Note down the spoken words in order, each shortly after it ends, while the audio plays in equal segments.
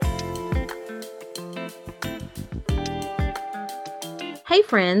Hey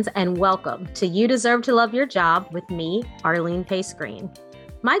friends, and welcome to You Deserve to Love Your Job with me, Arlene Pace Green.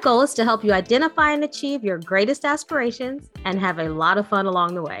 My goal is to help you identify and achieve your greatest aspirations and have a lot of fun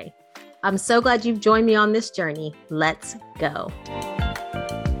along the way. I'm so glad you've joined me on this journey. Let's go.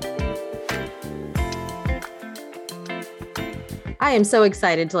 I am so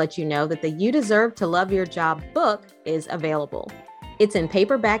excited to let you know that the You Deserve to Love Your Job book is available. It's in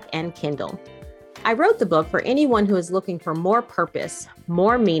paperback and Kindle. I wrote the book for anyone who is looking for more purpose,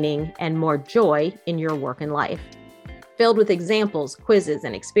 more meaning, and more joy in your work and life. Filled with examples, quizzes,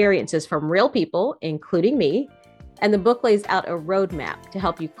 and experiences from real people, including me, and the book lays out a roadmap to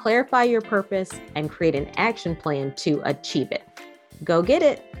help you clarify your purpose and create an action plan to achieve it. Go get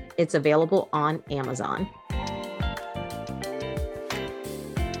it. It's available on Amazon.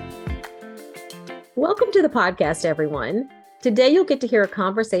 Welcome to the podcast, everyone. Today, you'll get to hear a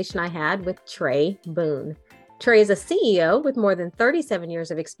conversation I had with Trey Boone. Trey is a CEO with more than 37 years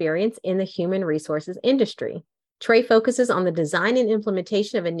of experience in the human resources industry. Trey focuses on the design and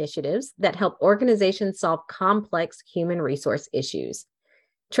implementation of initiatives that help organizations solve complex human resource issues.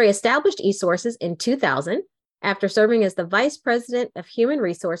 Trey established eSOURCES in 2000 after serving as the Vice President of Human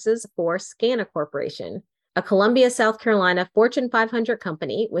Resources for Scana Corporation, a Columbia, South Carolina Fortune 500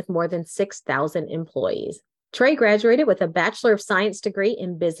 company with more than 6,000 employees. Trey graduated with a Bachelor of Science degree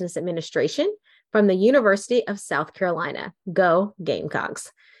in Business Administration from the University of South Carolina. Go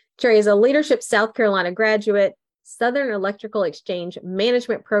Gamecocks. Trey is a Leadership South Carolina graduate, Southern Electrical Exchange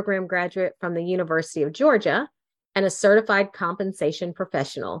Management Program graduate from the University of Georgia, and a certified compensation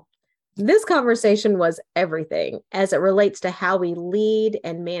professional. This conversation was everything as it relates to how we lead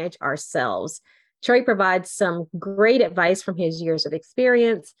and manage ourselves. Trey provides some great advice from his years of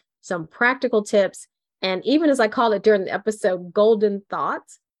experience, some practical tips, and even as I call it during the episode, golden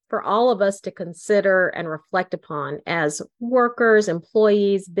thoughts for all of us to consider and reflect upon as workers,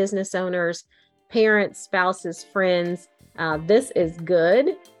 employees, business owners, parents, spouses, friends. This is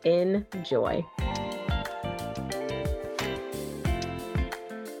good. Enjoy.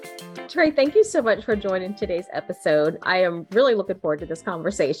 Trey, thank you so much for joining today's episode. I am really looking forward to this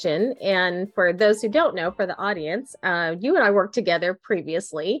conversation. And for those who don't know, for the audience, you and I worked together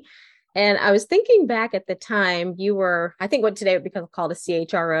previously. And I was thinking back at the time you were, I think what today would become called a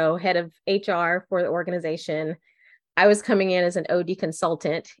CHRO, head of HR for the organization. I was coming in as an OD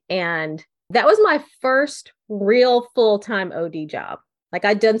consultant, and that was my first real full-time OD job. Like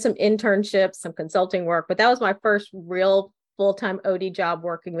I'd done some internships, some consulting work, but that was my first real full-time OD job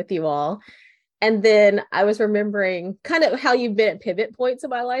working with you all. And then I was remembering kind of how you've been at pivot points in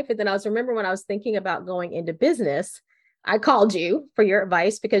my life. And then I was remembering when I was thinking about going into business, I called you for your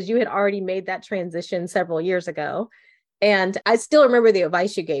advice because you had already made that transition several years ago. And I still remember the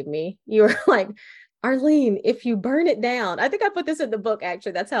advice you gave me. You were like, Arlene, if you burn it down, I think I put this in the book,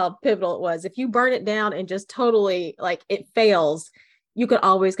 actually, that's how pivotal it was. If you burn it down and just totally like it fails, you could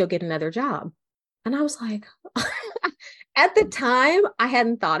always go get another job. And I was like, at the time, I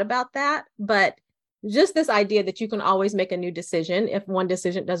hadn't thought about that, but just this idea that you can always make a new decision if one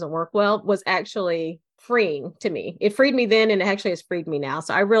decision doesn't work well was actually freeing to me. It freed me then, and it actually has freed me now.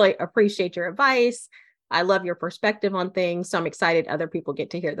 So I really appreciate your advice. I love your perspective on things. So I'm excited other people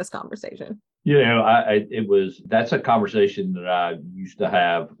get to hear this conversation. You know, that's a conversation that I used to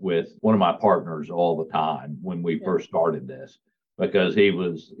have with one of my partners all the time when we first started this, because he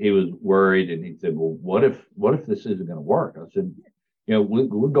was worried, and he said, well, what if this isn't going to work? I said,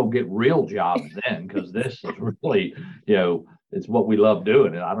 we'll go get real jobs then, because this is really, it's what we love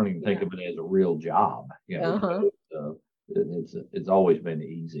doing. And I don't even think of it as a real job. It's always been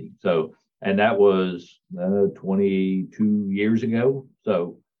easy. So, and that was 22 years ago.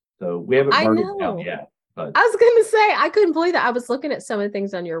 So we haven't burned it down yet. But I was going to say, I couldn't believe that. I was looking at some of the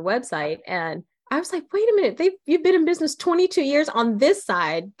things on your website, and I was like, wait a minute, you've been in business 22 years on this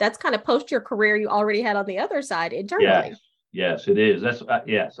side. That's kind of post your career you already had on the other side internally. Yes, it is. That's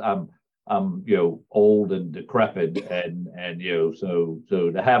yes. I'm old and decrepit, and so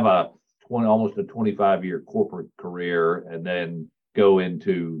to have almost a 25-year corporate career, and then go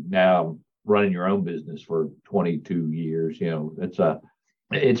into now running your own business for 22 years,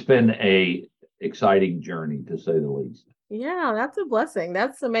 it's been a exciting journey, to say the least. Yeah, that's a blessing.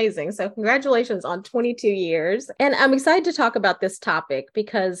 That's amazing. So congratulations on 22 years. And I'm excited to talk about this topic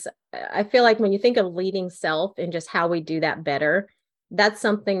because I feel like when you think of leading self and just how we do that better, that's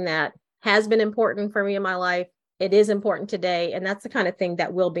something that has been important for me in my life. It is important today. And that's the kind of thing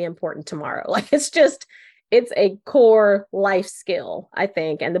that will be important tomorrow. Like it's a core life skill, I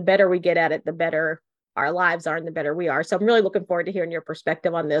think. And the better we get at it, the better our lives are and the better we are. So I'm really looking forward to hearing your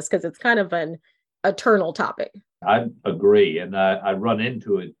perspective on this because it's kind of an eternal topic. I agree. And I run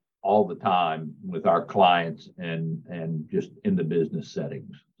into it all the time with our clients and just in the business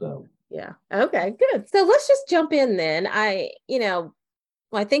settings. So, yeah. Okay, good. So let's just jump in then.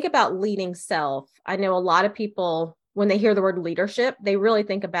 When I think about leading self, I know a lot of people, when they hear the word leadership, they really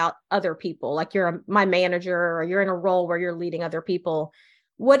think about other people, like my manager, or you're in a role where you're leading other people.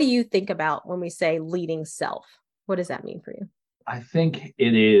 What do you think about when we say leading self? What does that mean for you? I think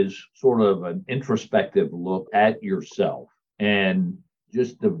it is sort of an introspective look at yourself and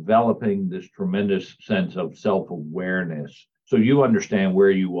just developing this tremendous sense of self-awareness so you understand where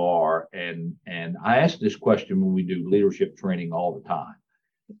you are. And I ask this question when we do leadership training all the time,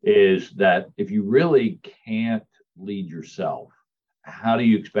 is that if you really can't lead yourself, how do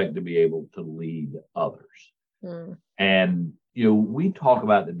you expect to be able to lead others? Mm. And we talk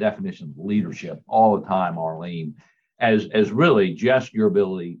about the definition of leadership all the time, Arlene, as really just your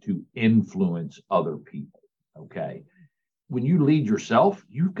ability to influence other people. Okay. When you lead yourself,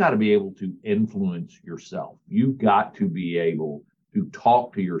 you've got to be able to influence yourself. You've got to be able to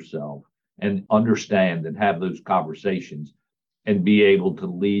talk to yourself and understand and have those conversations and be able to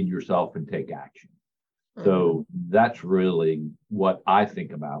lead yourself and take action. Mm-hmm. So that's really what I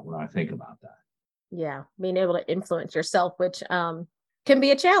think about when I think about that. Yeah. Being able to influence yourself, which can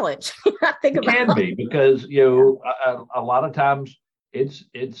be a challenge. It can be because, a lot of times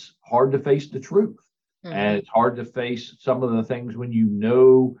it's hard to face the truth. Mm-hmm. And it's hard to face some of the things when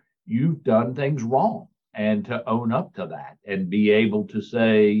you've done things wrong, and to own up to that and be able to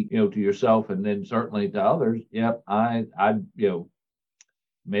say, to yourself and then certainly to others, yep, I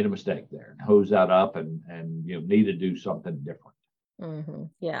made a mistake there, and hose that up and need to do something different. Mm-hmm.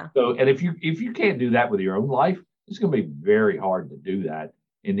 Yeah. So, and if you can't do that with your own life, it's going to be very hard to do that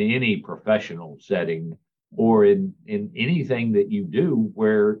in any professional setting or in anything that you do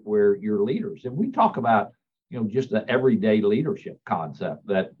where you're leaders. And we talk about, just the everyday leadership concept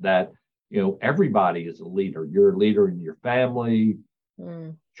that everybody is a leader. You're a leader in your family,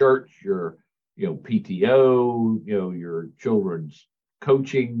 church, your PTO, your children's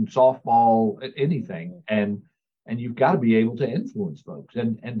coaching, softball, anything. And you've got to be able to influence folks.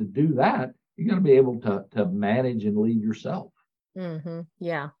 And to do that, you got to be able to manage and lead yourself. Mm-hmm.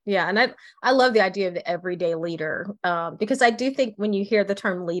 Yeah. Yeah. And I love the idea of the everyday leader, because I do think when you hear the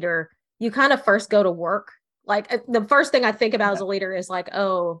term leader, you kind of first go to work. Like the first thing I think about as a leader is like,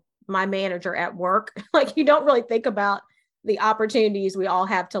 oh, my manager at work. Like you don't really think about the opportunities we all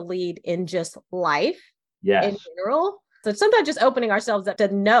have to lead in just life in general. So sometimes just opening ourselves up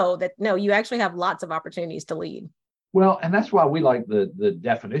to know that, no, you actually have lots of opportunities to lead. Well, and that's why we like the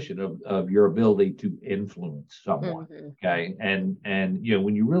definition of your ability to influence someone. Mm-hmm. Okay. And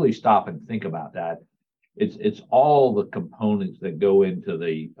when you really stop and think about that, it's all the components that go into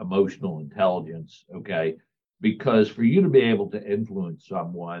the emotional intelligence. Okay. Because for you to be able to influence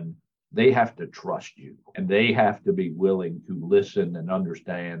someone, they have to trust you, and they have to be willing to listen and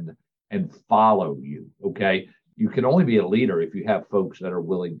understand and follow you. Okay. You can only be a leader if you have folks that are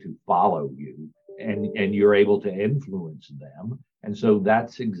willing to follow you. And you're able to influence them. And so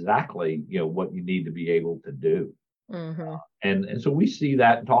that's exactly, what you need to be able to do. Mm-hmm. And so we see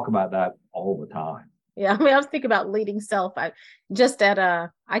that and talk about that all the time. Yeah. I mean, I was thinking about leading self. I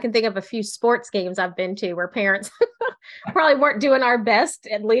can think of a few sports games I've been to where parents probably weren't doing our best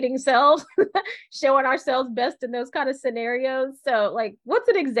at leading self, showing ourselves best in those kind of scenarios. So like, what's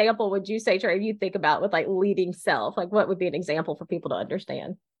an example, would you say, Trey, if you think about with like leading self, like what would be an example for people to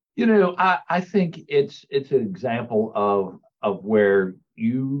understand? I think it's an example of where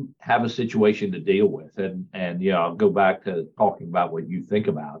you have a situation to deal with. And I'll go back to talking about what you think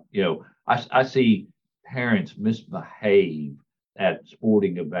about. I see parents misbehave at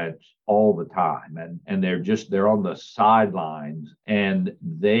sporting events all the time, and they're on the sidelines, and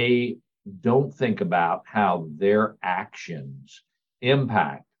they don't think about how their actions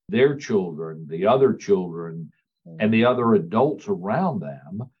impact their children, the other children, and the other adults around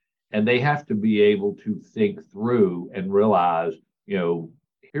them. And they have to be able to think through and realize,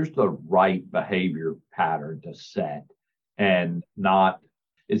 here's the right behavior pattern to set, and not,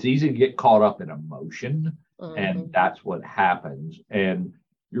 it's easy to get caught up in emotion. Mm-hmm. And that's what happens. And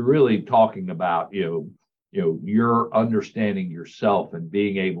you're really talking about, you're understanding yourself and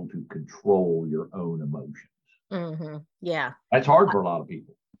being able to control your own emotions. Mm-hmm. Yeah. That's hard for a lot of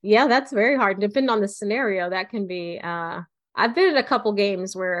people. Yeah, that's very hard. Depending on the scenario, that can be, I've been in a couple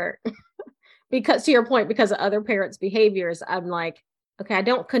games where, because to your point, because of other parents' behaviors, I'm like, okay, I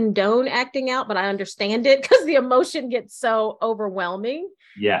don't condone acting out, but I understand it because the emotion gets so overwhelming.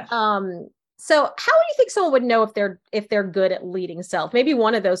 Yes. So how do you think someone would know if they're good at leading self? Maybe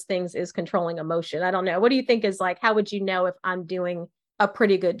one of those things is controlling emotion. I don't know. What do you think is like, how would you know if I'm doing a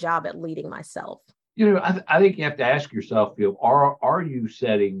pretty good job at leading myself? I think you have to ask yourself, are you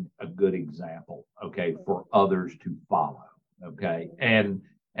setting a good example, okay, for others to follow, okay? And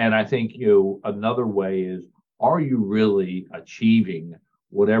I think, another way is, are you really achieving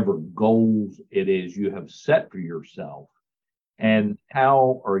whatever goals it is you have set for yourself? And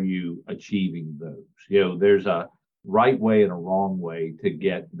how are you achieving those? There's a right way and a wrong way to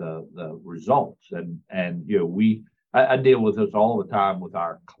get the results. And I deal with this all the time with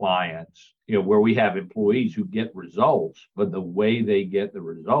our clients, where we have employees who get results, but the way they get the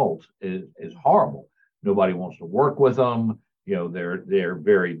results is horrible. Nobody wants to work with them. They're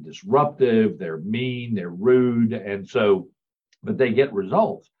very disruptive, they're mean, they're rude, and so, but they get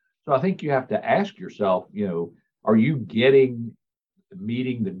results. So I think you have to ask yourself, are you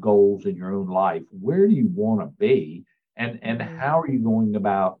meeting the goals in your own life? Where do you want to be? And how are you going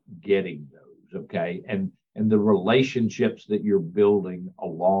about getting those? Okay. And the relationships that you're building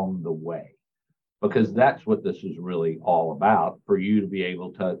along the way, because that's what this is really all about, for you to be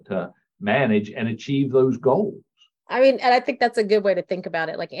able to manage and achieve those goals. I mean, and I think that's a good way to think about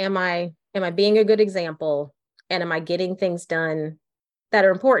it. Like, am I being a good example, and am I getting things done that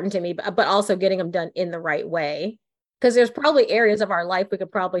are important to me, but also getting them done in the right way? Because there's probably areas of our life we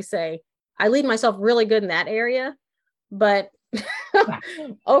could probably say, I lead myself really good in that area, but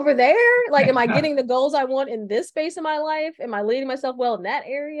over there, like, am I getting the goals I want in this space of my life? Am I leading myself well in that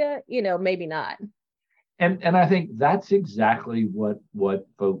area? Maybe not. And I think that's exactly what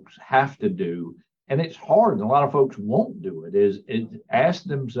folks have to do. And it's hard. And a lot of folks won't do it, is ask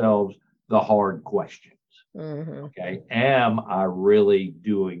themselves the hard questions. Mm-hmm. Okay. Am I really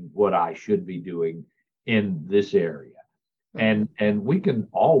doing what I should be doing in this area? Mm-hmm. And we can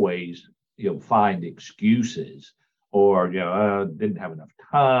always, find excuses, or, I didn't have enough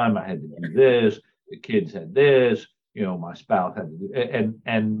time. I had to do this. The kids had this, my spouse had to do,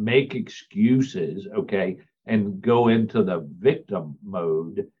 and make excuses. Okay. And go into the victim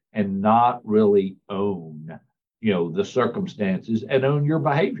mode and not really own, the circumstances, and own your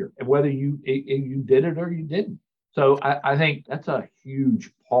behavior, and whether you did it or you didn't. So I think that's a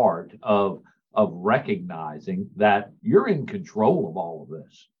huge part of recognizing that you're in control of all of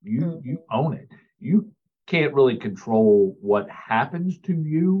this. You own it. You can't really control what happens to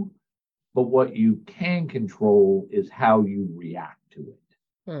you, but what you can control is how you react to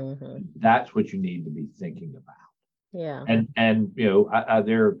it. Mm-hmm. That's what you need to be thinking about. Yeah. And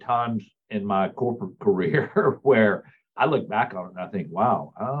there are times in my corporate career where I look back on it and I think,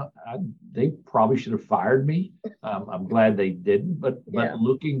 wow, they probably should have fired me. I'm glad they didn't, but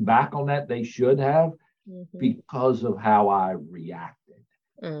looking back on that, they should have, because of how I reacted.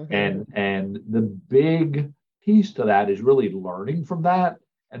 And the big piece to that is really learning from that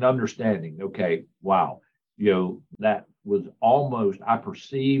and understanding, okay, wow, that was I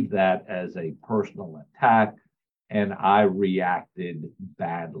perceived that as a personal attack, and I reacted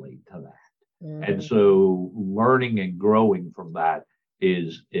badly to that. And so learning and growing from that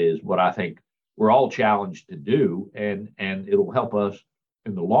is what I think we're all challenged to do, and it'll help us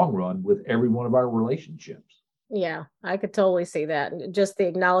in the long run with every one of our relationships. Yeah, I could totally see that. Just the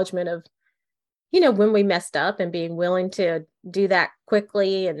acknowledgement of, when we messed up, and being willing to do that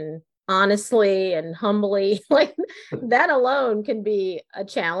quickly and honestly and humbly, like, that alone can be a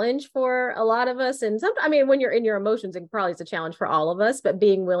challenge for a lot of us. And sometimes, I mean, when you're in your emotions, it probably is a challenge for all of us, but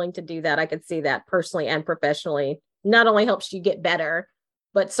being willing to do that, I could see that personally and professionally, not only helps you get better,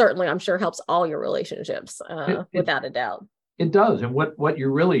 but certainly I'm sure helps all your relationships, without a doubt. It does. And what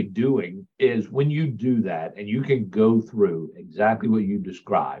you're really doing is, when you do that and you can go through exactly what you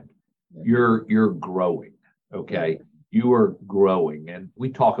described, you're growing. Okay. You are growing. And we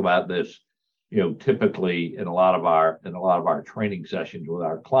talk about this, typically in a lot of our training sessions with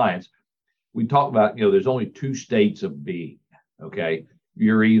our clients. We talk about, there's only two states of being. Okay.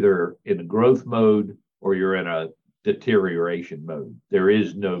 You're either in a growth mode or you're in a deterioration mode. There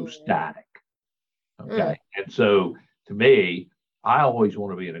is no static. Okay. And so, to me, I always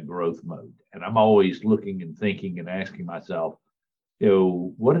want to be in a growth mode, and I'm always looking and thinking and asking myself,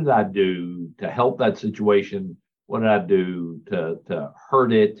 what did I do to help that situation? What did I do to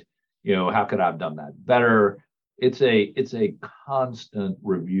hurt it? How could I have done that better? It's a constant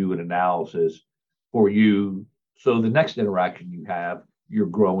review and analysis for you. So the next interaction you have, you're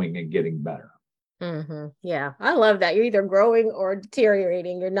growing and getting better. Mm-hmm. Yeah, I love that. You're either growing or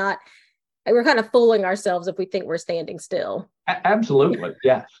deteriorating. We're kind of fooling ourselves if we think we're standing still. Absolutely.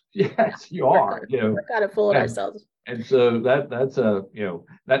 Yes. Yes, you are. We're kind of fooling ourselves. And so that's a,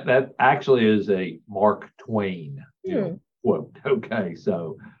 that actually is a Mark Twain, Hmm. quote. Okay.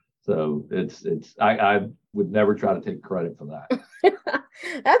 So I would never try to take credit for that.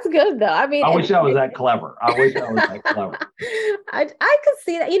 That's good though. I mean, I wish I was that clever. I wish I was that clever. I could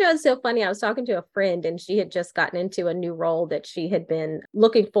see that. It's so funny. I was talking to a friend and she had just gotten into a new role that she had been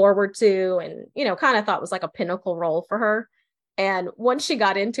looking forward to and, kind of thought was like a pinnacle role for her. And once she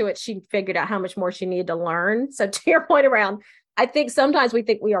got into it, she figured out how much more she needed to learn. So to your point around, I think sometimes we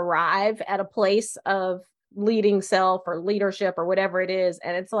think we arrive at a place of leading self or leadership or whatever it is.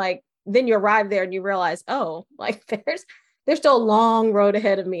 And it's like, then you arrive there and you realize, oh, like there's still a long road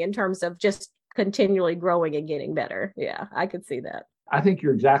ahead of me in terms of just continually growing and getting better. Yeah, I could see that. I think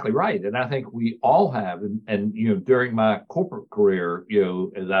you're exactly right, and I think we all have. And during my corporate career,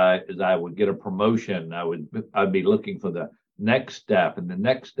 as I would get a promotion, I'd be looking for the next step and the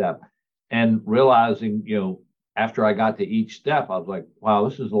next step, and realizing, after I got to each step, I was like, wow,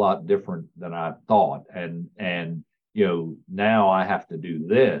 this is a lot different than I thought, and now I have to do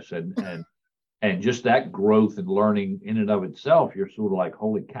this, and just that growth and learning in and of itself, you're sort of like,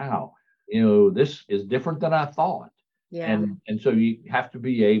 holy cow, this is different than I thought. Yeah. And so you have to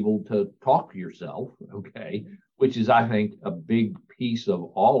be able to talk to yourself, okay, which is, I think, a big piece of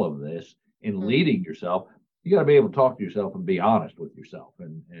all of this in leading yourself. You got to be able to talk to yourself and be honest with yourself,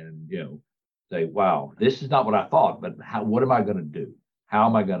 and say, wow, this is not what I thought, but what am I going to do? How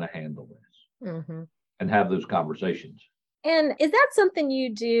am I going to handle this? Mm-hmm. And have those conversations. And is that something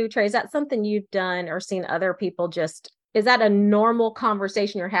you do, Trey? Is that something you've done or seen other people just, is that a normal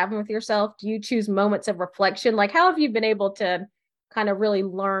conversation you're having with yourself? Do you choose moments of reflection? Like, how have you been able to kind of really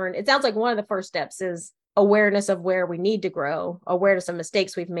learn? It sounds like one of the first steps is awareness of where we need to grow, awareness of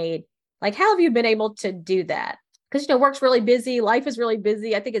mistakes we've made. Like, how have you been able to do that? Because, work's really busy, life is really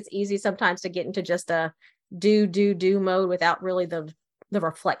busy. I think it's easy sometimes to get into just a do mode without really the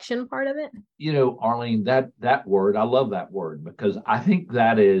reflection part of it. Arlene, that word, I love that word, because I think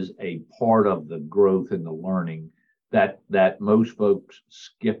that is a part of the growth and the learning that most folks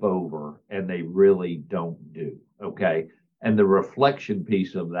skip over and they really don't do. Okay. And the reflection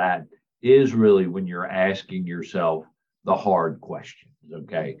piece of that is really when you're asking yourself the hard questions.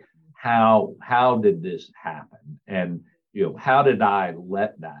 Okay. How did this happen? And how did I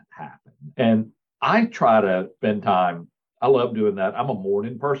let that happen? And I try to spend time. I love doing that. I'm a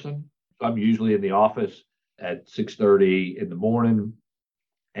morning person. So I'm usually in the office at 6:30 in the morning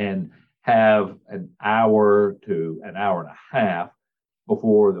and have an hour to an hour and a half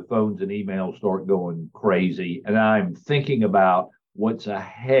before the phones and emails start going crazy. And I'm thinking about what's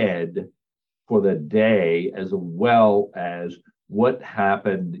ahead for the day, as well as what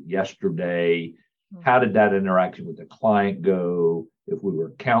happened yesterday. How did that interaction with the client go? If we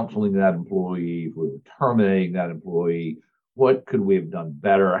were counseling that employee, if we were terminating that employee, what could we have done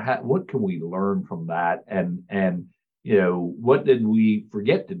better? What can we learn from that? And what did we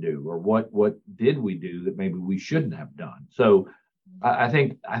forget to do, or what did we do that maybe we shouldn't have done? So I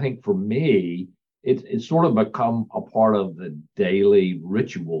think for me, it's sort of become a part of the daily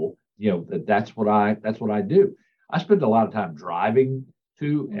ritual. That's what I do. I spend a lot of time driving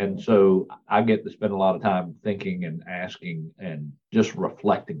too, and so I get to spend a lot of time thinking and asking and just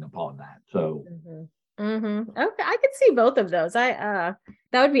reflecting upon that. So. Okay, I could see both of those. That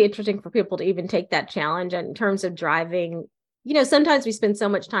would be interesting for people to even take that challenge in terms of driving. Sometimes we spend so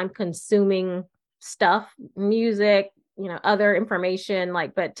much time consuming stuff, music, other information,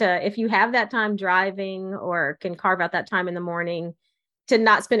 but if you have that time driving or can carve out that time in the morning to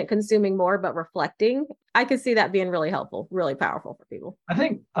not spend it consuming more, but reflecting, I could see that being really helpful, really powerful for people. I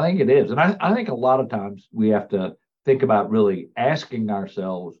think it is. And I think a lot of times we have to think about really asking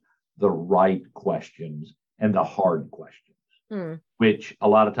ourselves the right questions and the hard questions, which a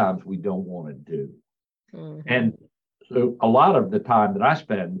lot of times we don't want to do. And so a lot of the time that I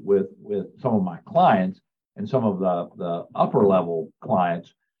spend with some of my clients and some of the upper level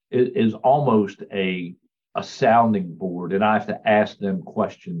clients is almost a sounding board. And I have to ask them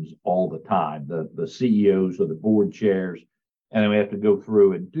questions all the time, the CEOs or the board chairs, and then we have to go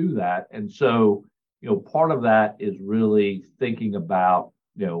through and do that. And so, part of that is really thinking about,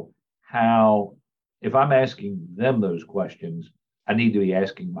 how, if I'm asking them those questions, I need to be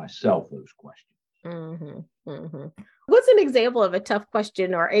asking myself those questions. What's an example of a tough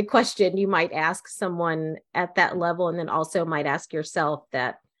question or a question you might ask someone at that level, and then also might ask yourself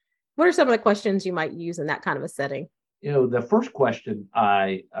that? What are some of the questions you might use in that kind of a setting? The first question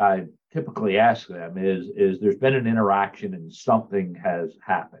I typically ask them is there's been an interaction and something has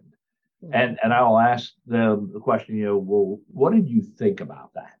happened. And I'll ask them the question, well, what did you think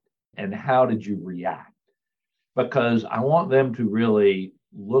about that? And how did you react? because I want them to really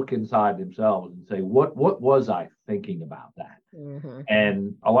look inside themselves and say, what was I thinking about that? Mm-hmm.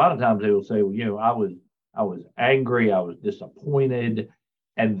 And a lot of times they will say, well, I was angry, I was disappointed,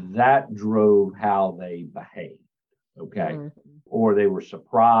 and that drove how they behaved. Okay. Mm-hmm. Or they were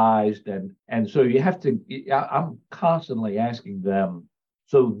surprised. And so you have to, I'm constantly asking them,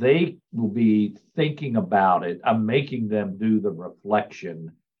 so they will be thinking about it. I'm making them do the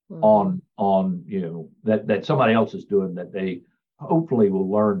reflection on that somebody else is doing, that they hopefully will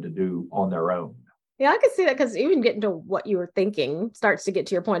learn to do on their own. Yeah, I can see that, because even getting to what you were thinking starts to get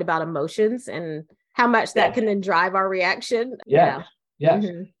to your point about emotions and how much that can then drive our reaction. Yes.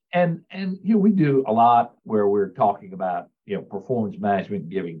 Mm-hmm. And we do a lot where we're talking about performance management,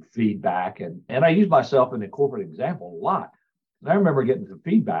 giving feedback, and I use myself in a corporate example a lot. And I remember getting some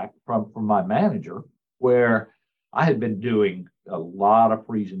feedback from my manager where I had been doing a lot of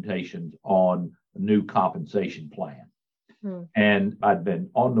presentations on a new compensation plan. And I'd been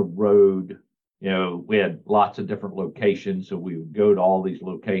on the road. We had lots of different locations. So we would go to all these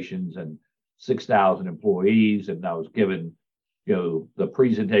locations and 6,000 employees. And I was given, the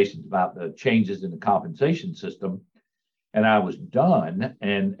presentations about the changes in the compensation system. And I was done.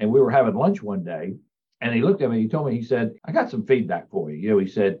 And we were having lunch one day. And he looked at me, he told me, he said, I got some feedback for you. He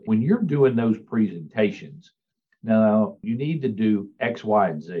said, when you're doing those presentations, now you need to do X, Y,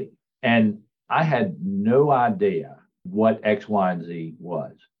 and Z. And I had no idea what X, Y, and Z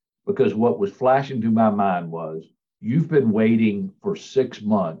was, because what was flashing through my mind was, you've been waiting for 6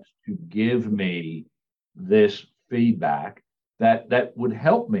 months to give me this feedback that would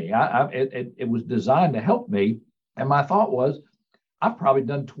help me. It was designed to help me. And my thought was, I've probably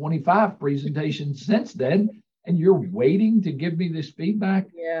done 25 presentations since then, and you're waiting to give me this feedback?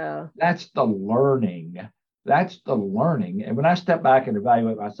 Yeah. That's the learning. And when I step back and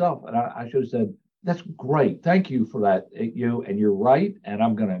evaluate myself, and I should have said, that's great. Thank you for that. And you're right. And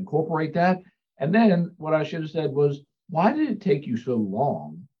I'm going to incorporate that. And then what I should have said was, why did it take you so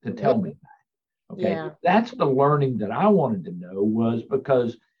long to tell me that? Okay. Yeah. That's the learning that I wanted to know, was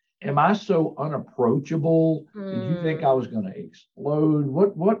because, am I so unapproachable? Did you think I was going to explode?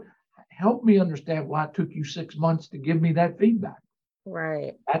 What help me understand why it took you 6 months to give me that feedback?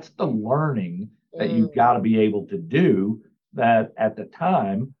 Right. That's the learning that you've got to be able to do. That at the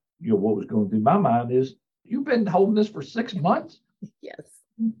time, what was going through my mind is, you've been holding this for 6 months? Yes.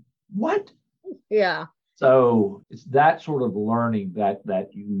 What? Yeah. So it's that sort of learning that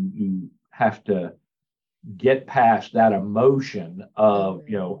you have to get past that emotion of,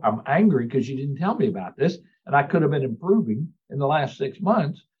 I'm angry because you didn't tell me about this, and I could have been improving in the last 6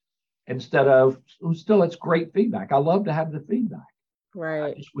 months, instead of, still, it's great feedback. I love to have the feedback.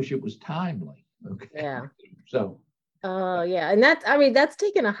 Right. I just wish it was timely. Okay. Yeah. So. Yeah. And that's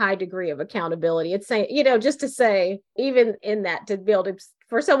taking a high degree of accountability. It's saying, just to say, even in that, to be able to,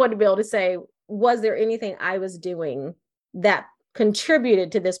 for someone to be able to say, was there anything I was doing that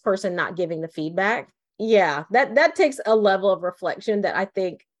contributed to this person not giving the feedback? Yeah, that takes a level of reflection that I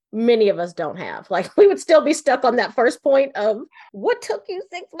think many of us don't have. Like, we would still be stuck on that first point of, what took you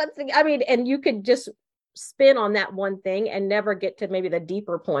 6 months ago? I mean, and you could just spin on that one thing and never get to maybe the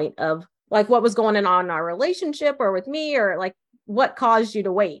deeper point of, like, what was going on in our relationship or with me, or like, what caused you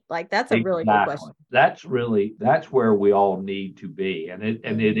to wait? Like, that's a really good question. That's where we all need to be. And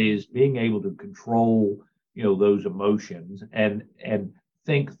it is being able to control, those emotions and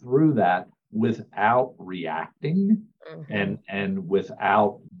think through that without reacting and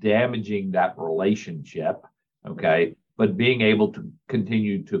without damaging that relationship. Okay. But being able to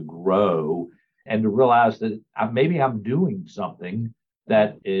continue to grow and to realize that maybe I'm doing something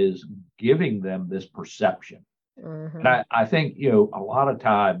that is giving them this perception. And I think, a lot of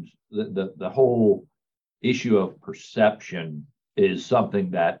times the whole issue of perception is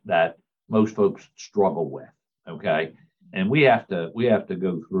something that most folks struggle with. Okay. And we have to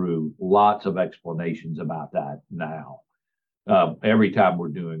go through lots of explanations about that now. Every time we're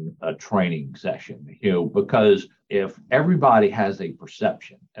doing a training session, because if everybody has a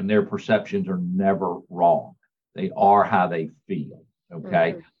perception, and their perceptions are never wrong, they are how they feel.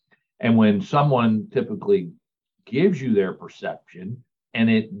 Okay. And when someone typically gives you their perception and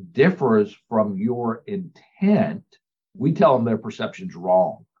it differs from your intent, we tell them their perception's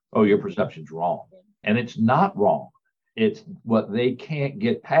wrong. Oh, your perception's wrong. And it's not wrong. It's what they can't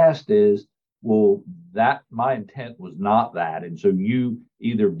get past is, well, that my intent was not that. And so you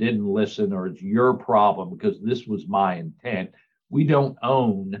either didn't listen, or it's your problem because this was my intent. We don't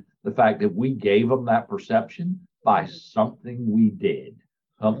own the fact that we gave them that perception by something we did,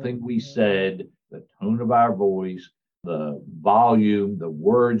 something we said, the tone of our voice, the volume, the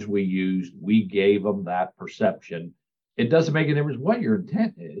words we used, we gave them that perception. It doesn't make a difference what your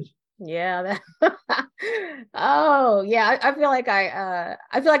intent is. Yeah. Oh, yeah. I feel like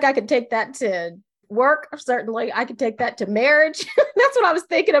I could take that to work. Certainly, I could take that to marriage. That's what I was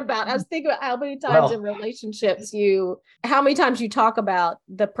thinking about. I was thinking about how many times in relationships how many times you talk about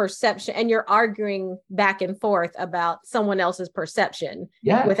the perception and you're arguing back and forth about someone else's perception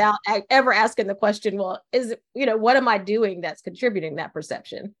without ever asking the question, well, is it, what am I doing that's contributing that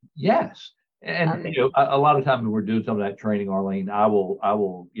perception? Yes. And a lot of times when we're doing some of that training, Arlene, I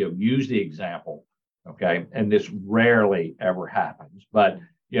will use the example, okay? And this rarely ever happens, but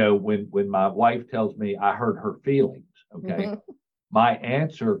when my wife tells me I hurt her feelings, okay, my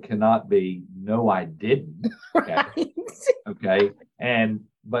answer cannot be no, I didn't. Okay. Right. Okay.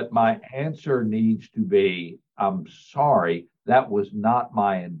 But my answer needs to be, I'm sorry, that was not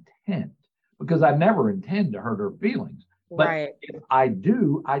my intent, because I never intend to hurt her feelings. But if I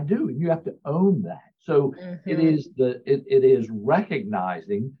do, I do. And you have to own that. So it is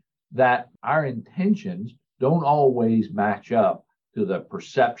recognizing that our intentions don't always match up to the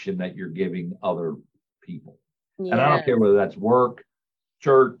perception that you're giving other people. And I don't care whether that's work,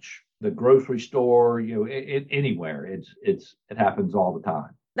 church, the grocery store, anywhere. It happens all the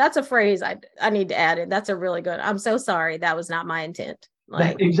time. That's a phrase I need to add in. That's a really good. I'm so sorry. That was not my intent.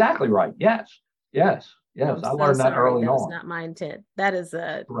 That's exactly right. Yes. I learned that early on. That was not my intent. That is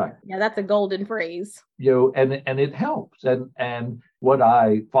correct. Yeah, that's a golden phrase. And it helps. And what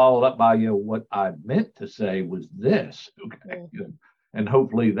I followed up by, what I meant to say was this. Okay. And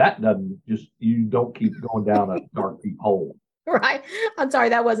hopefully that you don't keep going down a dark deep hole. Right. I'm sorry,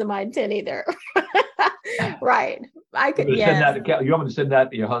 that wasn't my intent either. Right. I could you want me to send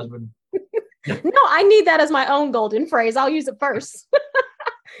that to your husband? No, I need that as my own golden phrase. I'll use it first.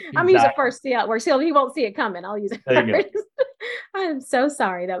 I'm gonna use it first, see how it works. He won't see it coming. I'll use it first. I'm so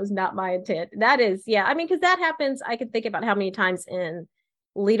sorry. That was not my intent. That is, because that happens. I can think about how many times in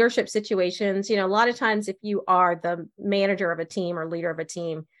leadership situations, a lot of times if you are the manager of a team or leader of a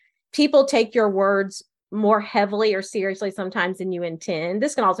team, people take your words more heavily or seriously sometimes than you intend.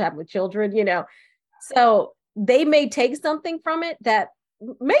 This can also happen with children, So they may take something from it that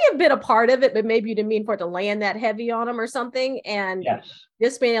may have been a part of it, but maybe you didn't mean for it to land that heavy on them or something. And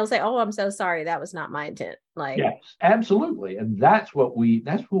just being able to say, "Oh, I'm so sorry. That was not my intent." Yes, absolutely. And that's what we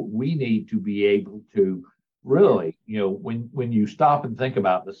need to be able to really, when you stop and think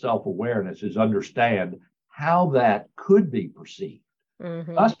about the self-awareness, is understand how that could be perceived.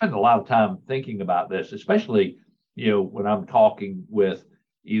 Mm-hmm. I spend a lot of time thinking about this, especially, when I'm talking with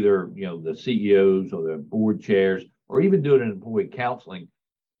either, the CEOs or the board chairs, or even doing an employee counseling.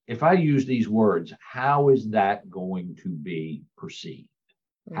 If I use these words, how is that going to be perceived?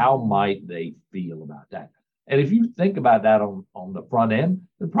 Mm-hmm. How might they feel about that? And if you think about that on the front end,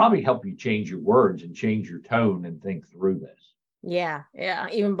 it'll probably help you change your words and change your tone and think through this. Yeah.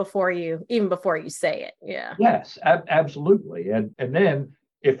 Even before you say it. Yeah. Yes, absolutely. And then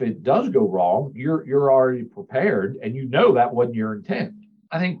if it does go wrong, you're already prepared and that wasn't your intent.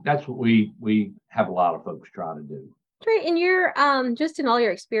 I think that's what we have a lot of folks try to do. Trey, in your just in all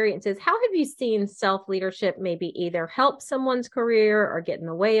your experiences, how have you seen self-leadership maybe either help someone's career or get in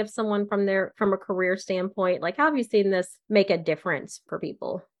the way of someone from a career standpoint? How have you seen this make a difference for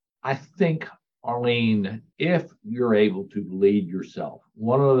people? I think, Arlene, if you're able to lead yourself,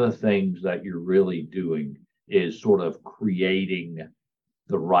 one of the things that you're really doing is sort of creating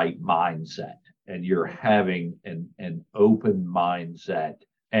the right mindset, and you're having an open mindset,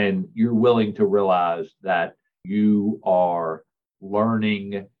 and you're willing to realize that you are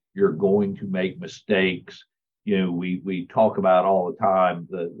learning, you're going to make mistakes. We talk about all the time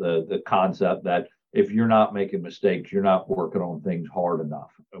the concept that if you're not making mistakes, you're not working on things hard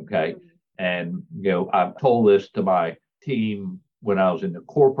enough. Okay. And, I've told this to my team when I was in the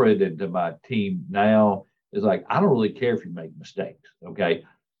corporate and to my team now, is I don't really care if you make mistakes. Okay.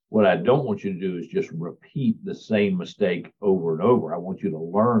 What I don't want you to do is just repeat the same mistake over and over. I want you to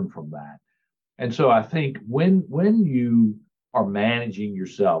learn from that. And so I think when you are managing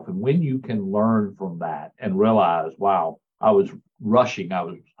yourself and when you can learn from that and realize, wow, I was rushing.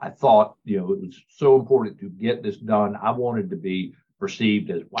 I thought, it was so important to get this done. I wanted to be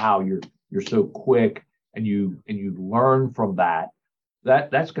perceived as, wow, you're so quick, and you learn from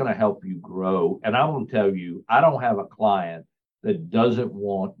that's going to help you grow. And I will tell you, I don't have a client that doesn't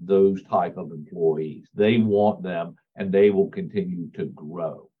want those type of employees. They want them, and they will continue to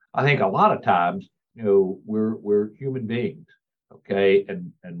grow. I think a lot of times, we're human beings. okay,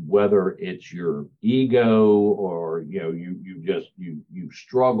 and whether it's your ego or you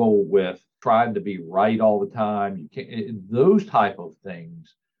struggle with trying to be right all the time, you can't, those type of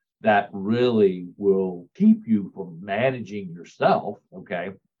things that really will keep you from managing yourself,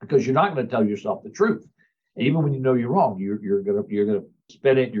 okay, because you're not going to tell yourself the truth even when you know you're wrong. You're gonna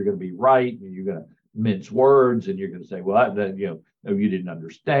spin it, you're gonna be right, and you're gonna mince words, and you're gonna say, well, no, you didn't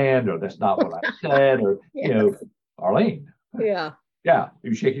understand, or that's not what I said, or Arlene, Yeah. yeah,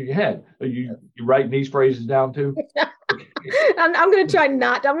 you're shaking your head. Are you writing these phrases down too? I'm going to try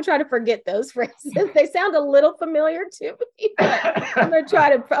not. I'm going to try to forget those phrases. They sound a little familiar to me, but I'm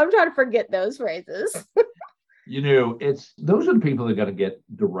trying to forget those phrases. It's those are the people that are going to get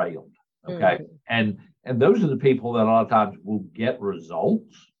derailed. Okay. And those are the people that a lot of times will get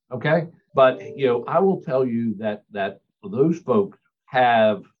results. Okay. But I will tell you that those folks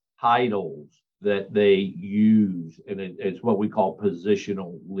have titles that they use, and it's what we call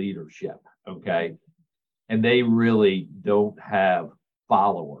positional leadership. Okay. And they really don't have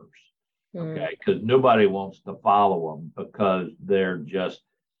followers. Okay. Because nobody wants to follow them because they're just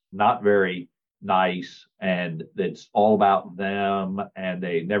not very nice, and it's all about them, and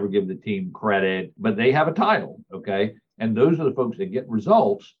they never give the team credit, but they have a title. Okay. And those are the folks that get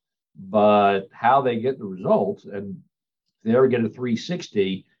results, but how they get the results, and if they ever get a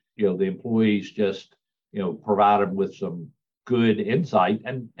 360, the employees just, provide them with some good insight,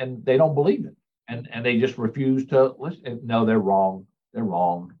 and they don't believe it. And they just refuse to listen. No, they're wrong. They're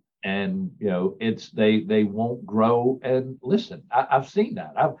wrong. And, it's, they won't grow and listen. I've seen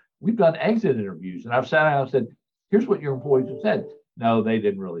that. We've done exit interviews, and I've sat down and said, here's what your employees have said. No, they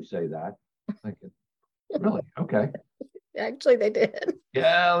didn't really say that. I'm thinking, really? Okay. Actually, they did.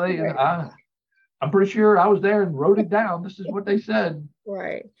 Yeah, I'm pretty sure I was there and wrote it down. This is what they said.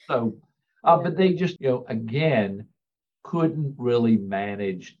 Right. So, but they just, again, couldn't really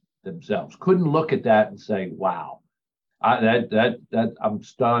manage themselves. Couldn't look at that and say, wow, I'm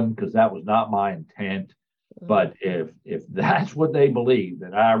stunned, because that was not my intent. But if that's what they believe,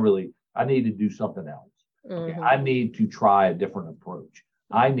 then I need to do something else. Okay. I need to try a different approach.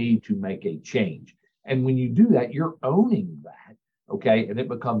 I need to make a change. And when you do that, you're owning that. Okay. And it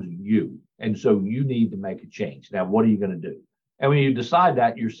becomes you. And so you need to make a change. Now, what are you going to do? And when you decide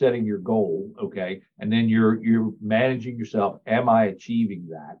that, you're setting your goal. Okay. And then you're managing yourself. Am I achieving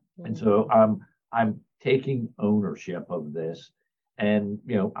that? And so I'm taking ownership of this, and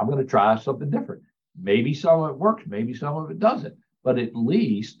I'm going to try something different. Maybe some of it works, maybe some of it doesn't, but at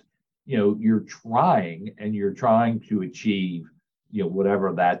least you're trying, and you're trying to achieve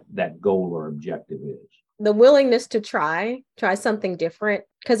whatever that goal or objective is. The willingness to try something different,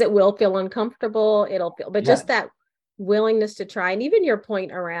 because it will feel uncomfortable. But just that willingness to try. And even your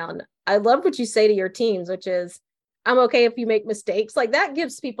point around, I love what you say to your teams, which is, I'm okay if you make mistakes. Like, that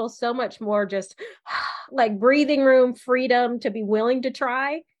gives people so much more just like breathing room, freedom to be willing to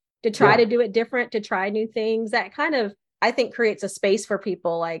try to do it different, to try new things. That kind of, I think, creates a space for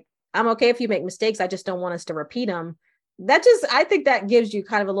people. Like, I'm okay if you make mistakes. I just don't want us to repeat them. I think that gives you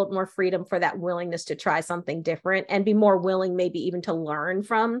kind of a little more freedom for that willingness to try something different and be more willing, maybe even to learn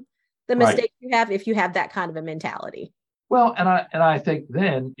from the mistakes you have, if you have that kind of a mentality. Well, and I think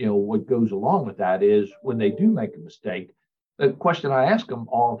then, what goes along with that is, when they do make a mistake, the question I ask them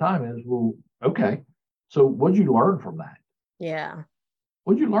all the time is, well, okay, so what'd you learn from that? Yeah.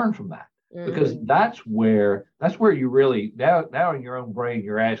 What'd you learn from that? Because that's where you really, now in your own brain,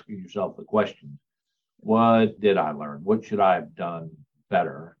 you're asking yourself the question, what did I learn? What should I have done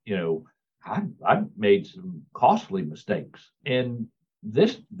better? I made some costly mistakes in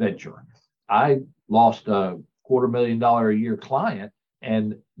this venture. I lost a $250,000 a year client,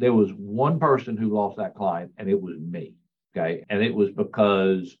 and there was one person who lost that client, and it was me. Okay. And it was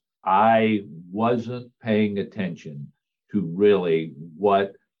because I wasn't paying attention to really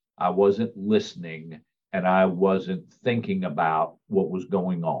what I wasn't listening, and I wasn't thinking about what was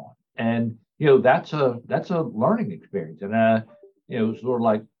going on. And that's a learning experience. And sort of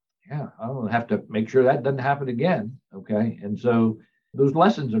like, yeah, I don't have to make sure that doesn't happen again. Okay. And so those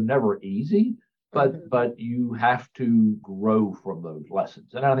lessons are never easy, but you have to grow from those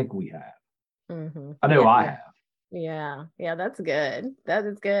lessons. And I think we have. I know I have. Yeah. Yeah. That's good. That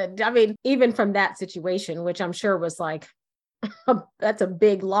is good. I mean, even from that situation, which I'm sure was like, that's a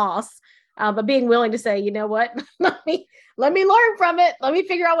big loss. But being willing to say, you know what, let me learn from it. Let me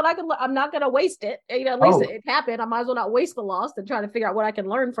figure out what I can. I'm not going to waste it. At least it happened. I might as well not waste the loss and try to figure out what I can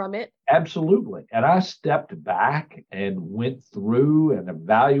learn from it. Absolutely. And I stepped back and went through and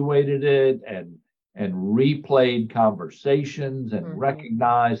evaluated it, and replayed conversations, and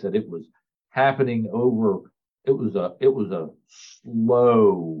recognized that it was happening over it was a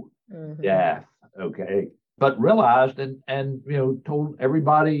slow death, okay? But realized and told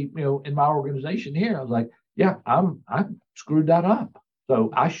everybody in my organization here, I was like, yeah, I screwed that up. So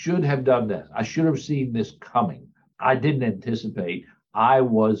I should have done this. I should have seen this coming. I didn't anticipate. I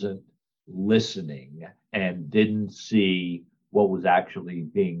wasn't listening and didn't see what was actually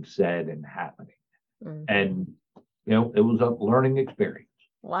being said and happening. And it was a learning experience.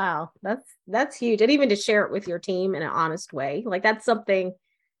 Wow, that's huge. And even to share it with your team in an honest way, like that's something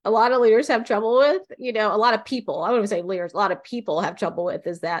a lot of leaders have trouble with. A lot of people, I wouldn't say leaders, a lot of people have trouble with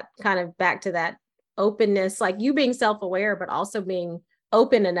is that kind of back to that openness, like you being self-aware, but also being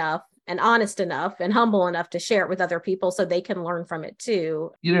open enough and honest enough and humble enough to share it with other people so they can learn from it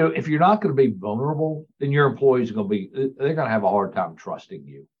too. If you're not going to be vulnerable, then your employees are going to they're going to have a hard time trusting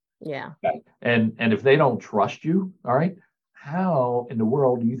you. Yeah. Okay? And if they don't trust you, all right, how in the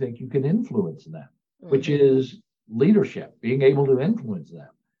world do you think you can influence them? Which is leadership, being able to influence them.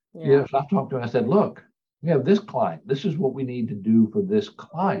 Yeah. So I talked to him, I said, look, we have this client. This is what we need to do for this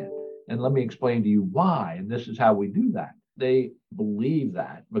client. And let me explain to you why. And this is how we do that. They believe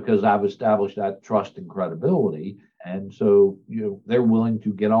that because I've established that trust and credibility. And so, they're willing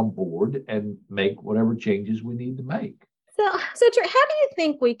to get on board and make whatever changes we need to make. So Trey, how do you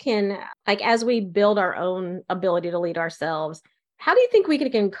think we can, like, as we build our own ability to lead ourselves, how do you think we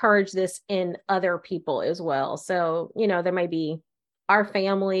can encourage this in other people as well? So, there may be our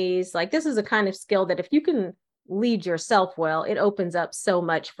families, like this is a kind of skill that if you can lead yourself well, it opens up so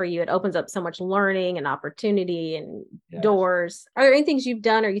much for you. It opens up so much learning and opportunity and doors. Are there any things you've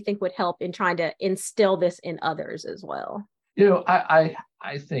done or you think would help in trying to instill this in others as well?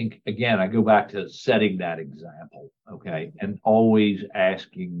 I think, again, I go back to setting that example, okay, and always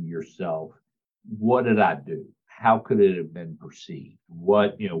asking yourself, what did I do? How could it have been perceived?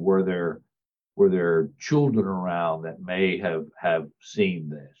 What, were there children around that may have seen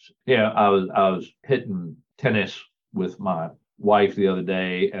this? I was hitting tennis with my wife the other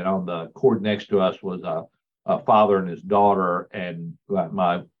day, and on the court next to us was a father and his daughter, and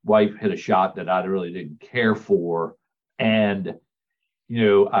my wife hit a shot that I really didn't care for. And,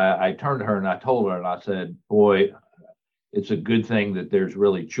 I turned to her and I told her, and I said, boy, it's a good thing that there's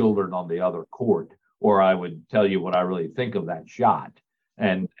really children on the other court, or I would tell you what I really think of that shot.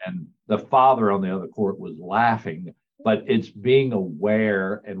 And the father on the other court was laughing, but it's being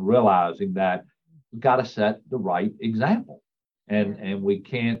aware and realizing that we've got to set the right example. And we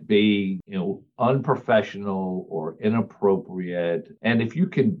can't be, unprofessional or inappropriate. And if you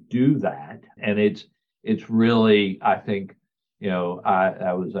can do that, and it's really, I think,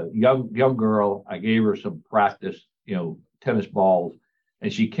 I was a young girl. I gave her some practice, tennis balls,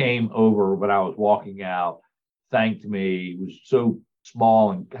 and she came over when I was walking out, thanked me. It was so small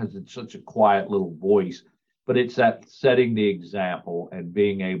and has such a quiet little voice, but it's that setting the example and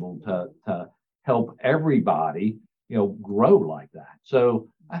being able to help everybody, grow like that. So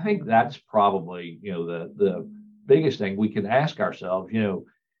I think that's probably, the biggest thing we can ask ourselves,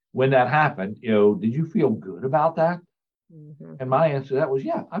 when that happened, did you feel good about that? And my answer to that was,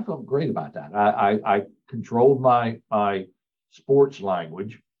 yeah, I felt great about that. I controlled my sports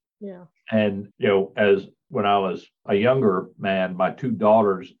language. Yeah. And, as when I was a younger man, my two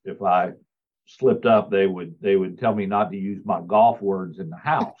daughters, if I slipped up, they would tell me not to use my golf words in the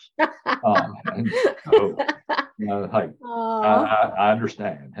house. And so, I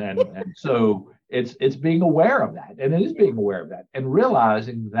understand. And so it's being aware of that. And it is being aware of that and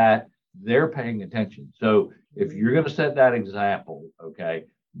realizing that they're paying attention. So if you're going to set that example, okay,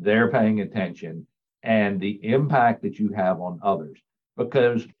 they're paying attention and the impact that you have on others,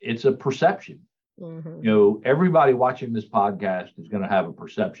 because it's a perception. Everybody watching this podcast is going to have a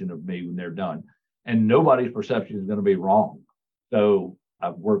perception of me when they're done, and nobody's perception is going to be wrong. So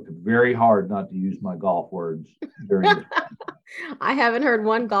I've worked very hard not to use my golf words during this. I haven't heard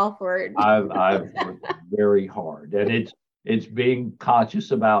one golf word. I've worked very hard, and it's being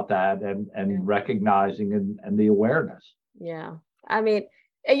conscious about that and recognizing and the awareness. Yeah. I mean,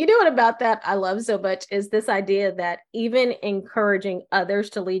 and what about that I love so much is this idea that even encouraging others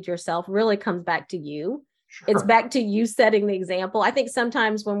to lead yourself really comes back to you. Sure. It's back to you setting the example. I think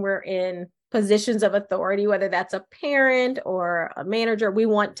sometimes when we're in positions of authority, whether that's a parent or a manager, we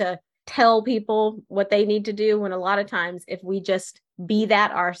want to tell people what they need to do. When a lot of times, if we just be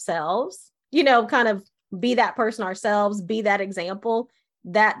that ourselves, kind of be that person ourselves, be that example,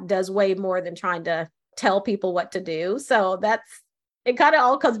 that does way more than trying to tell people what to do. So it kind of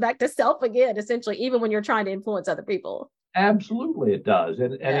all comes back to self again, essentially, even when you're trying to influence other people. Absolutely, it does.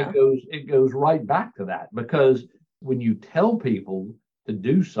 And it goes right back to that, because when you tell people to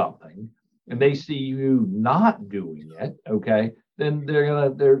do something, and they see you not doing it, okay, then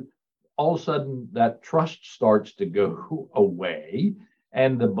they're all of a sudden that trust starts to go away,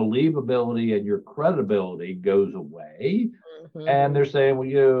 and the believability and your credibility goes away. And they're saying,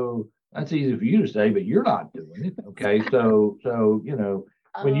 well, that's easy for you to say, but you're not doing it. Okay. So,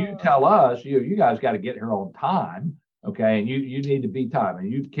 when you tell us, you guys got to get here on time. Okay. And you need to be time,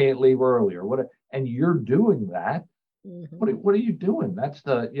 and you can't leave early or what, and you're doing that. What are you doing? That's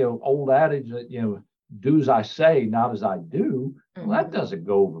the, old adage that, do as I say, not as I do. Well, that doesn't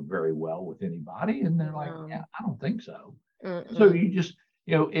go over very well with anybody. And they're like, yeah, I don't think so. So you just,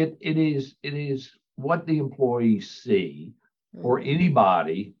 it is what the employees see, or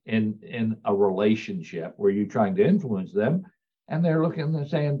anybody in a relationship where you're trying to influence them, and they're looking and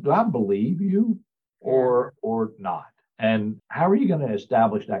saying, do I believe you or not? And how are you going to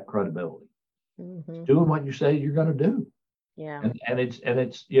establish that credibility? Doing what you say you're going to do. Yeah. And it's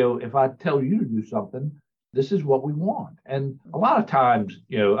if I tell you to do something, this is what we want. And a lot of times,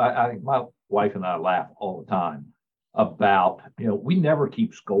 I think my wife and I laugh all the time about, we never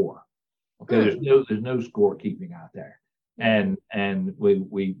keep score. Okay. There's no score keeping out there. And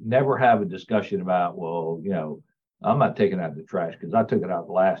we never have a discussion about, well, I'm not taking out the trash because I took it out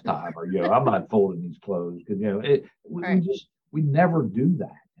the last time, or I'm not folding these clothes because we never do that.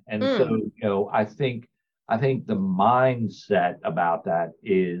 And so I think the mindset about that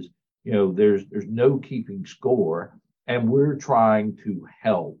is, there's no keeping score, and we're trying to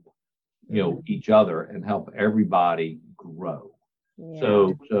help each other and help everybody grow.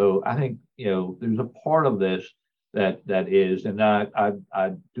 So I think there's a part of this that is, and I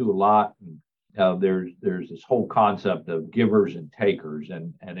do a lot. There's this whole concept of givers and takers,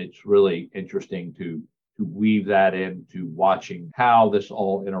 and it's really interesting to weave that into watching how this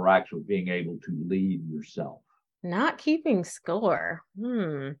all interacts with being able to lead yourself. Not keeping score.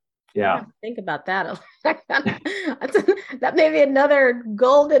 Yeah. Think about that. That may be another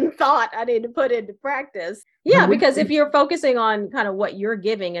golden thought I need to put into practice. Yeah, because if you're focusing on kind of what you're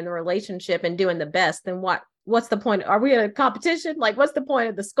giving in the relationship and doing the best, then what's the point? Are we in a competition? Like, what's the point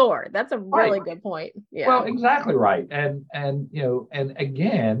of the score? That's a really good point. Yeah. Well, exactly right. And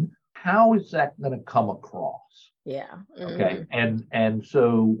again, how is that going to come across? Yeah. Okay. And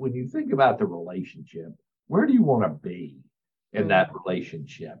so when you think about the relationship, where do you want to be in that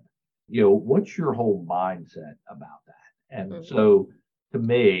relationship? What's your whole mindset about that? And so to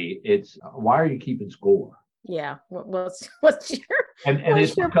me, it's, why are you keeping score? Yeah. What's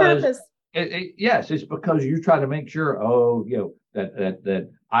your purpose? Yes, it's because you're trying to make sure, that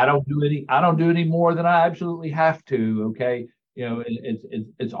I don't do any more than I absolutely have to. Okay.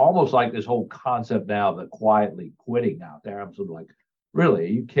 It's almost like this whole concept now of the quietly quitting out there. I'm sort of like, really, are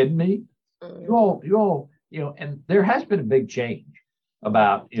you kidding me? You all, and there has been a big change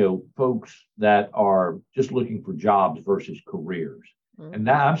about, folks that are just looking for jobs versus careers. And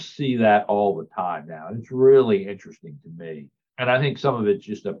now I see that all the time now. And it's really interesting to me. And I think some of it's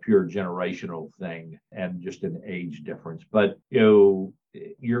just a pure generational thing and just an age difference. But,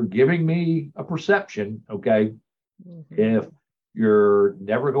 you're giving me a perception, okay? If you're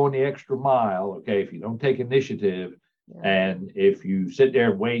never going the extra mile, okay, if you don't take initiative, and if you sit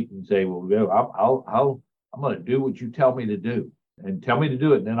there and wait and say, well, I'm going to do what you tell me to do, and tell me to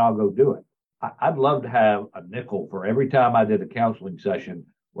do it, and then I'll go do it. I'd love to have a nickel for every time I did a counseling session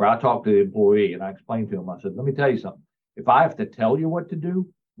where I talked to the employee and I explained to him, I said, let me tell you something. If I have to tell you what to do,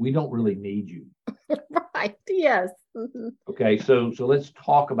 we don't really need you. Right. Yes. Okay. So let's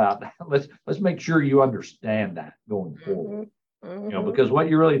talk about that. Let's make sure you understand that going forward. Because what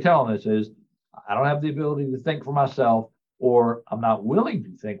you're really telling us is, I don't have the ability to think for myself, or I'm not willing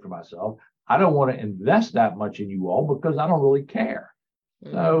to think for myself. I don't want to invest that much in you all because I don't really care.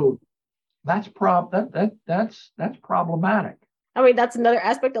 So that's problematic. I mean, that's another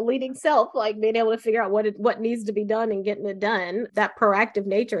aspect of leading self, like being able to figure out what needs to be done and getting it done. That proactive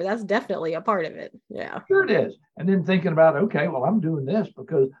nature, that's definitely a part of it. Yeah. Sure it is. And then thinking about, okay, well, I'm doing this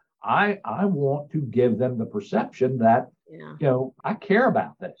because I want to give them the perception that, I care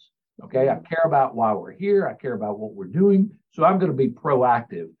about this. Okay. I care about why we're here. I care about what we're doing. So I'm going to be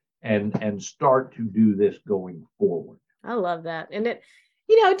proactive and start to do this going forward. I love that. And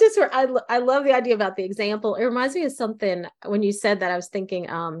I love the idea about the example. It reminds me of something when you said that. I was thinking,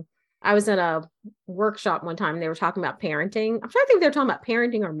 I was in a workshop one time and they were talking about parenting. I'm trying to think they were talking about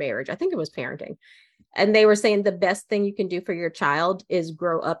parenting or marriage. I think it was parenting. And they were saying the best thing you can do for your child is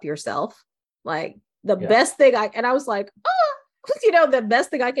grow up yourself. Like the best thing and I was like, the best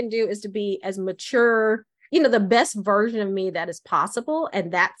thing I can do is to be as mature, the best version of me that is possible.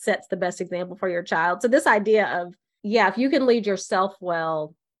 And that sets the best example for your child. So this idea of, if you can lead yourself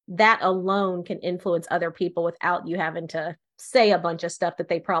well, that alone can influence other people without you having to say a bunch of stuff that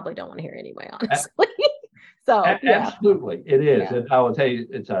they probably don't want to hear anyway, honestly. So yeah. Absolutely, it is. Yeah. And I will tell you,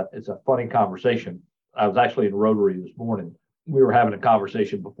 it's a funny conversation. I was actually in Rotary this morning. We were having a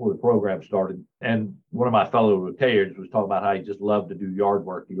conversation before the program started, and one of my fellow Rotarians was talking about how he just loved to do yard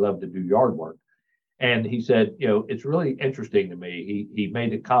work. He loved to do yard work. And he said, it's really interesting to me. He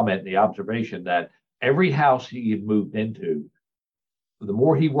made a comment, the observation that every house he had moved into, the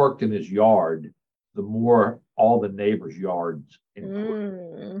more he worked in his yard, the more all the neighbors' yards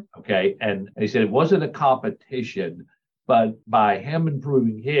improved. Okay. And he said it wasn't a competition, but by him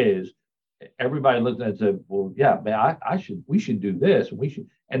improving his, everybody looked at it and said, well, yeah, man, we should do this. And we should.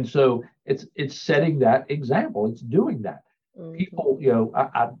 And so it's setting that example. It's doing that. People,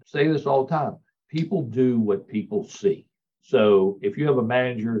 I say this all the time. People do what people see. So if you have a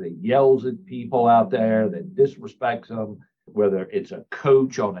manager that yells at people out there, that disrespects them, whether it's a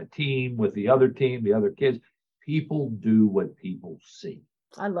coach on a team with the other team, the other kids, people do what people see.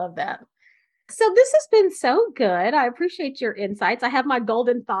 I love that. So this has been so good. I appreciate your insights. I have my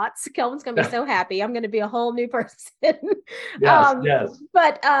golden thoughts. Kelvin's going to be so happy. I'm going to be a whole new person. Yes.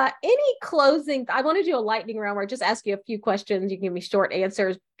 But any closing, I want to do a lightning round where I just ask you a few questions. You can give me short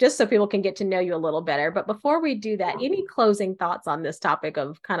answers just so people can get to know you a little better. But before we do that, any closing thoughts on this topic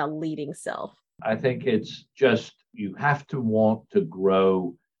of kind of leading self? I think it's just, you have to want to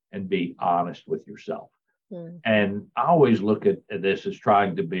grow and be honest with yourself. And I always look at this as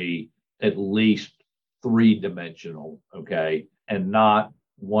trying to be at least 3-dimensional, okay, and not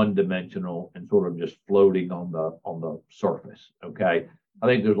 1-dimensional and sort of just floating on the surface, okay. I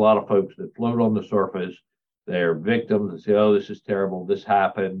think there's a lot of folks that float on the surface. They're victims and say, oh, this is terrible, this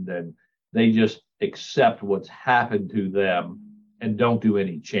happened, and they just accept what's happened to them and don't do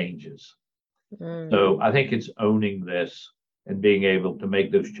any changes. So I think it's owning this and being able to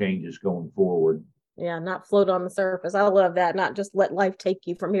make those changes going forward. Yeah, not float on the surface. I love that. Not just let life take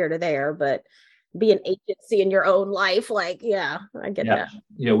you from here to there, but be an agency in your own life. Like, yeah, I get that.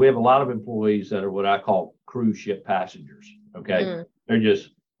 We have a lot of employees that are what I call cruise ship passengers. Okay. They're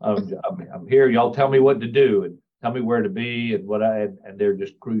just, I'm here. Y'all tell me what to do and tell me where to be and and they're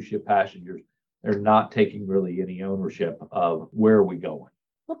just cruise ship passengers. They're not taking really any ownership of where are we going.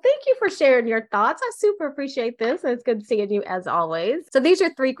 Well, thank you for sharing your thoughts. I super appreciate this. It's good seeing you as always. So these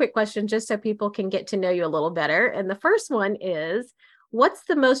are 3 quick questions just so people can get to know you a little better. And the first one is, what's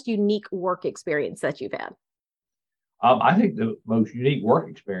the most unique work experience that you've had? I think the most unique work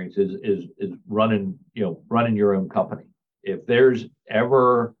experience is running your own company. If there's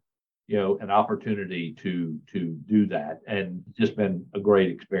ever, an opportunity to do that, and it's just been a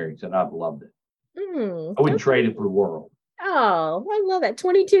great experience and I've loved it. I wouldn't trade it for the world. Oh, I love that.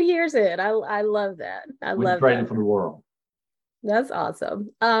 22 years in. I love that. I love trade it for the world. That's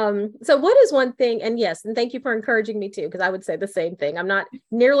awesome. So what is one thing, and yes, and thank you for encouraging me too, because I would say the same thing. I'm not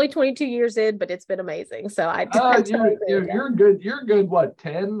nearly 22 years in, but it's been amazing. So you're good. You're good. What,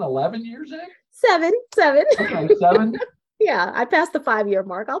 10, 11 years in? 7. Okay, 7. Yeah, I passed the 5-year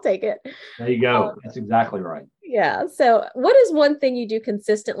mark. I'll take it. There you go. That's exactly right. Yeah. So what is one thing you do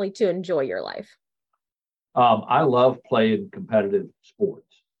consistently to enjoy your life? I love playing competitive sports.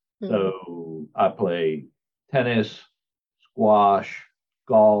 So I play tennis, squash,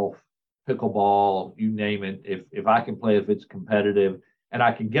 golf, pickleball, you name it. If I can play, if it's competitive and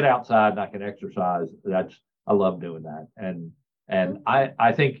I can get outside and I can exercise, I love doing that. And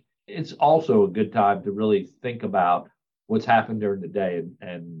I think it's also a good time to really think about what's happened during the day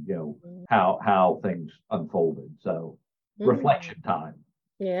and how things unfolded. So reflection time.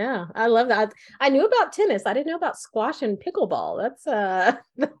 Yeah, I love that. I knew about tennis. I didn't know about squash and pickleball. That's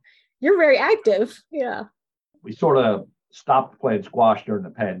you're very active. Yeah. We sort of stopped playing squash during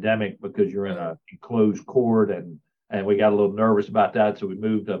the pandemic because you're in a enclosed court and we got a little nervous about that. So we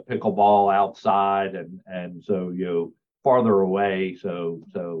moved to pickleball outside and so farther away. So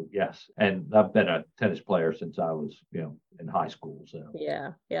yes. And I've been a tennis player since I was, in high school. So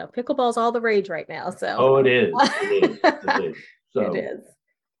yeah. Pickleball's all the rage right now. So it is. It is. So it is.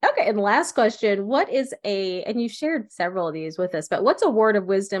 Okay, and last question, and you've shared several of these with us, but what's a word of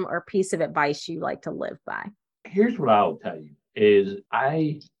wisdom or piece of advice you like to live by? Here's what I'll tell you is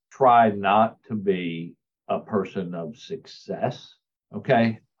I try not to be a person of success,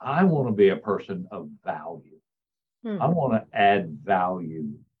 okay? I want to be a person of value. I want to add value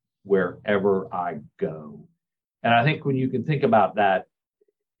wherever I go. And I think when you can think about that,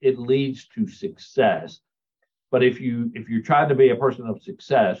 it leads to success. But if you're trying to be a person of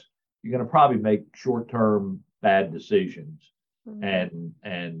success, you're going to probably make short-term bad decisions, and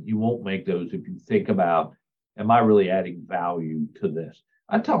you won't make those if you think about, am I really adding value to this?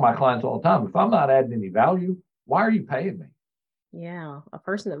 I tell my clients all the time, if I'm not adding any value, why are you paying me? Yeah, a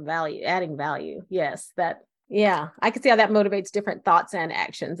person of value, adding value. Yes, yeah, I can see how that motivates different thoughts and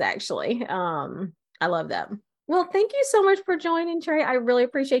actions, actually. I love that. Well, thank you so much for joining, Trey. I really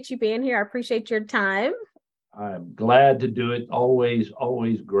appreciate you being here. I appreciate your time. I'm glad to do it. Always,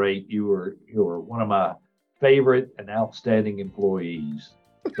 always great. You were one of my favorite and outstanding employees.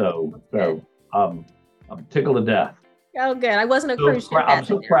 So I'm tickled to death. Oh, good. I wasn't a cruise ship I'm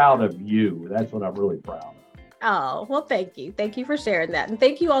so passenger. proud of you. That's what I'm really proud of. Oh, well, thank you. Thank you for sharing that. And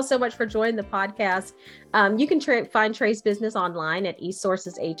thank you all so much for joining the podcast. You can find Trey's business online at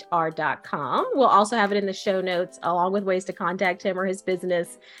eSOURCESHR.com. We'll also have it in the show notes along with ways to contact him or his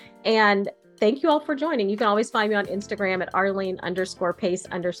business. And thank you all for joining. You can always find me on Instagram at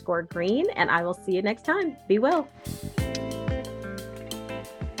Arlene_Pace_Green. And I will see you next time. Be well.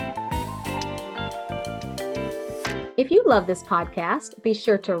 If you love this podcast, be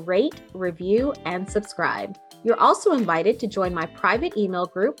sure to rate, review, and subscribe. You're also invited to join my private email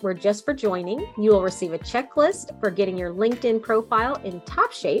group where just for joining, you will receive a checklist for getting your LinkedIn profile in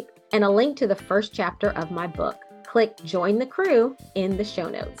top shape and a link to the first chapter of my book. Click Join the Crew in the show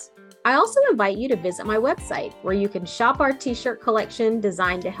notes. I also invite you to visit my website where you can shop our t-shirt collection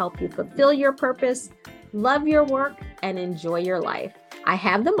designed to help you fulfill your purpose, love your work, and enjoy your life. I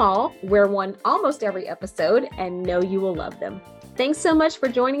have them all, wear one almost every episode, and know you will love them. Thanks so much for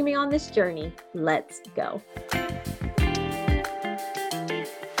joining me on this journey. Let's go.